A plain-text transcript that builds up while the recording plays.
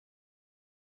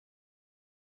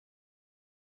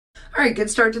All right,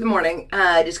 good start to the morning.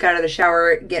 Just got out of the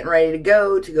shower, getting ready to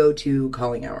go to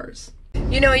calling hours.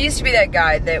 You know, I used to be that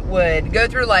guy that would go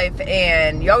through life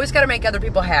and you always got to make other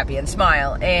people happy and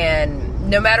smile. And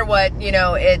no matter what, you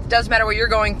know, it doesn't matter what you're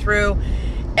going through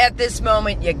at this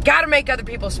moment, you got to make other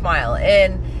people smile.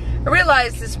 And I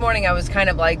realized this morning I was kind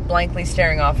of like blankly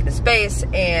staring off into space,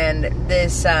 and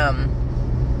this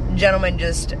gentleman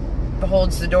just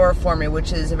holds the door for me,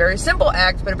 which is a very simple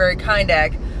act, but a very kind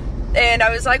act. And I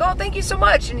was like, oh, thank you so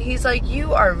much. And he's like,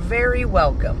 you are very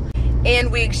welcome.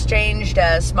 And we exchanged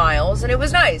smiles, and it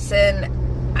was nice. And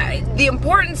the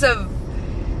importance of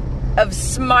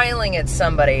smiling at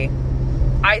somebody,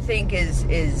 I think,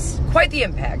 is quite the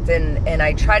impact. And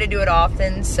I try to do it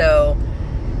often. So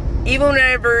even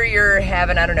whenever you're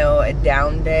having, I don't know, a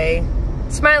down day,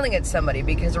 smiling at somebody,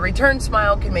 because a return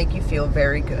smile can make you feel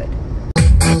very good.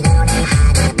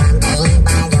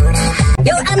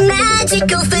 You're a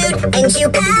magical food, and you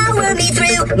power me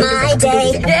through my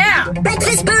day. Yeah!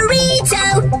 Breakfast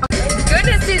burrito!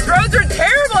 Goodness, these roads are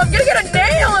terrible! I'm gonna get a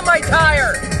nail in my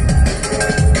tire!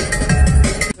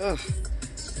 Ugh.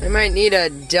 I might need a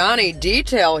Donnie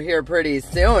detail here pretty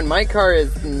soon. My car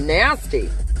is nasty.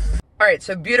 Alright,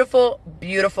 so beautiful,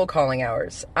 beautiful calling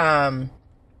hours. I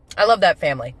love that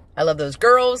family. I love those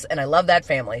girls, and I love that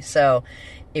family. So,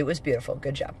 it was beautiful.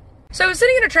 Good job. So I was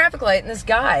sitting at a traffic light, and this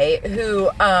guy who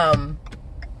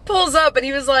pulls up, and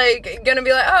he was like gonna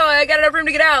be like, oh, I got enough room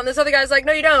to get out, and this other guy's like,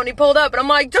 no you don't. And he pulled up, and I'm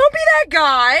like, don't be that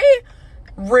guy.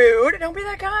 Rude. Don't be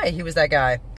that guy. He was that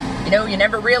guy. You know, you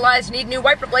never realize you need new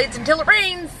wiper blades until it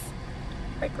rains.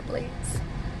 Wiper blades.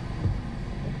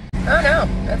 Oh no,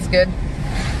 that's good.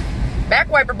 Back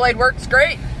wiper blade works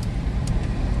great.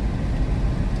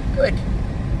 Good.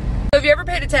 So if you ever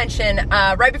paid attention,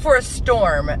 right before a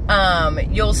storm,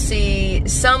 you'll see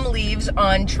some leaves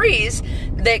on trees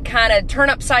that kind of turn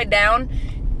upside down,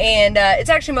 and it's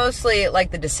actually mostly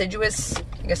like the deciduous,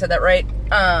 I think I said that right,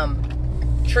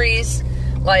 trees,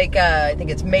 like I think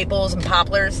it's maples and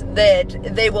poplars, that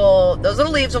those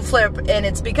little leaves will flip, and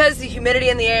it's because the humidity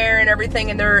in the air and everything,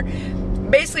 and they're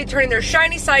basically turning their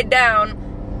shiny side down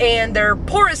and their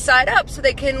porous side up so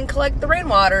they can collect the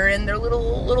rainwater, and their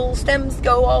little stems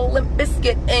go all limp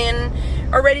biscuit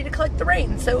and are ready to collect the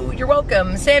rain. So you're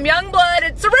welcome. Sam Youngblood,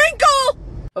 it's a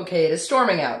wrinkle! Okay, it is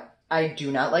storming out. I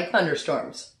do not like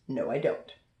thunderstorms. No, I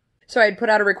don't. So I had put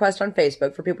out a request on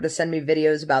Facebook for people to send me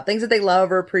videos about things that they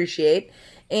love or appreciate,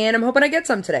 and I'm hoping I get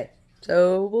some today.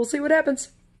 So we'll see what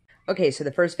happens. Okay, so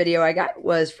the first video I got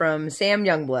was from Sam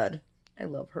Youngblood. I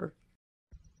love her.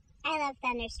 I love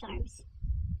thunderstorms.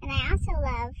 And I also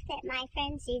love that my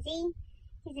friend Suzi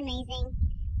is amazing,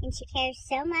 and she cares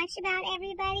so much about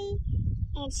everybody,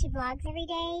 and she vlogs every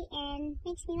day and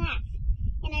makes me laugh.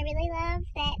 And I really love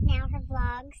that now her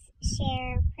vlogs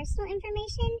share personal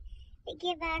information that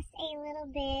give us a little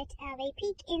bit of a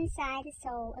peek inside the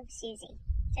soul of Suzi.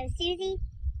 So Suzi,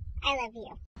 I love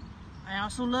you. I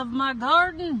also love my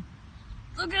garden.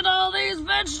 Look at all these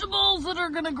vegetables that are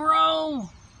gonna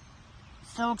grow.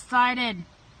 So excited.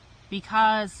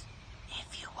 Because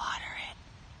if you water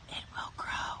it, it will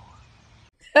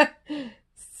grow.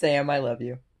 Sam, I love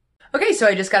you. Okay, so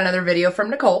I just got another video from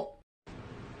Nicole.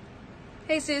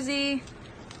 Hey Suzi.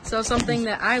 So something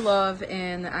that I love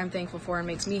and that I'm thankful for and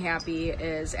makes me happy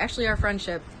is actually our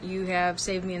friendship. You have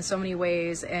saved me in so many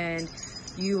ways, and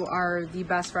you are the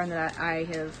best friend that I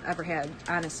have ever had,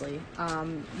 honestly.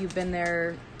 You've been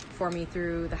there for me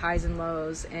through the highs and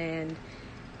lows, and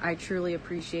I truly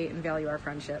appreciate and value our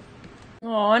friendship.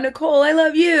 Aw, Nicole, I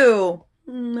love you.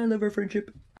 I love our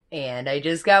friendship. And I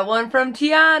just got one from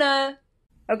Tiana.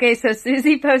 Okay, so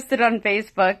Suzi posted on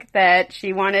Facebook that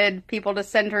she wanted people to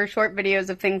send her short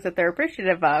videos of things that they're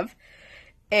appreciative of.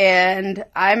 And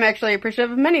I'm actually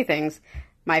appreciative of many things.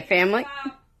 My family.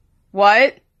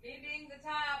 What? Me being the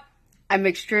top. I'm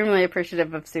extremely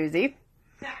appreciative of Suzi.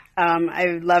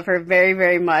 I love her very,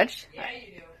 very much. Yeah,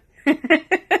 you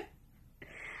do.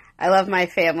 I love my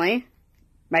family.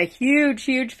 My huge,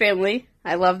 huge family.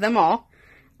 I love them all.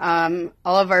 All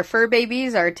of our fur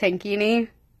babies, our Tankini.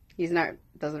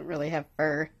 Doesn't really have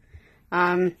fur.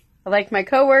 I like my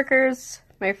coworkers,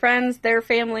 my friends, their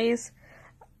families.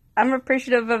 I'm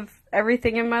appreciative of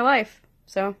everything in my life.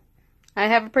 So, I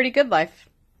have a pretty good life.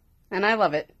 And I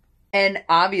love it. And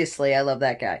obviously, I love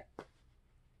that guy.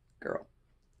 Girl.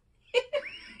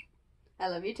 I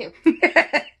love you too.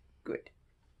 Good.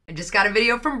 I just got a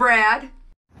video from Brad.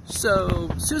 So,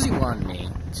 Suzi wanted me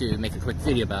to make a quick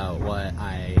video about what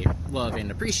I love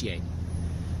and appreciate.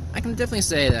 I can definitely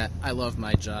say that I love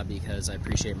my job because I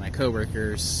appreciate my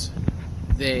coworkers.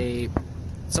 They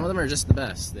some of them are just the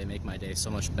best. They make my day so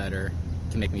much better,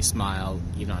 can make me smile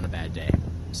even on a bad day.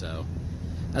 So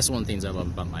that's one of the things I love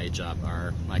about my job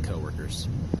are my coworkers.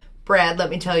 Brad, let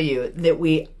me tell you that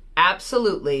we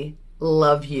absolutely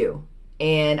love you.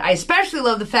 And I especially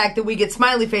love the fact that we get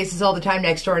smiley faces all the time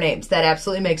next to our names. That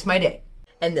absolutely makes my day.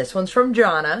 And this one's from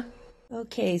Jonna.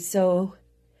 Okay, so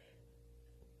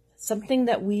something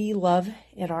that we love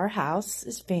at our house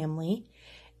is family.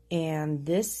 And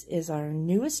this is our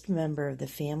newest member of the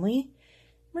family,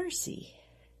 Mercy.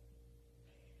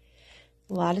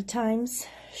 A lot of times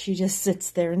she just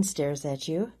sits there and stares at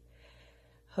you.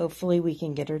 Hopefully we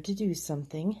can get her to do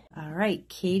something. All right,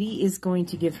 Katie is going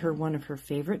to give her one of her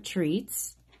favorite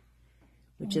treats,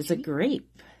 which is a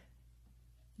grape.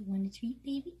 You want a treat,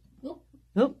 baby? Oh.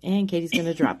 Oh, and Katie's going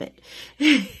to drop it.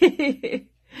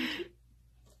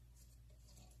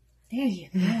 There you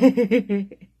go.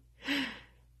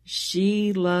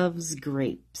 She loves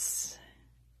grapes.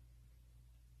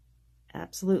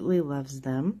 Absolutely loves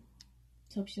them.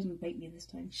 Hope she doesn't bite me this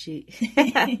time.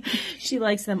 She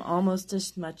likes them almost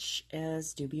as much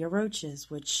as dubia roaches,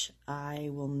 which I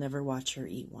will never watch her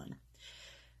eat one.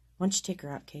 Why don't you take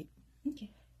her out, Kate?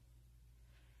 Okay.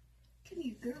 Come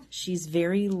here, girl. She's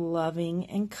very loving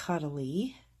and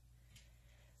cuddly.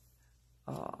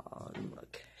 Oh,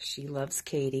 look. She loves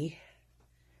Katie.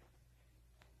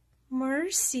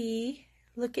 Mercy,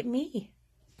 look at me.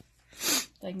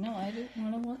 Like, no, I didn't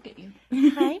want to look at you.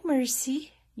 Hi,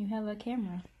 Mercy. You have a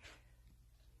camera.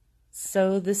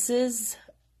 So this is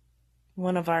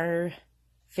one of our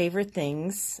favorite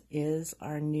things is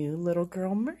our new little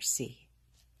girl, Mercy.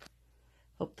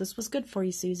 Hope this was good for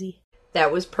you, Susie.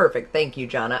 That was perfect. Thank you,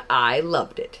 Jonna. I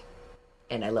loved it.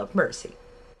 And I love Mercy.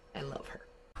 I love her.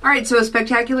 All right, so a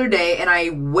spectacular day, and I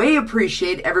way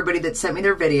appreciate everybody that sent me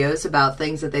their videos about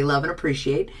things that they love and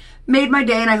appreciate. Made my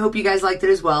day, and I hope you guys liked it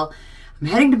as well. I'm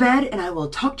heading to bed, and I will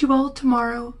talk to you all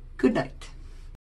tomorrow. Good night.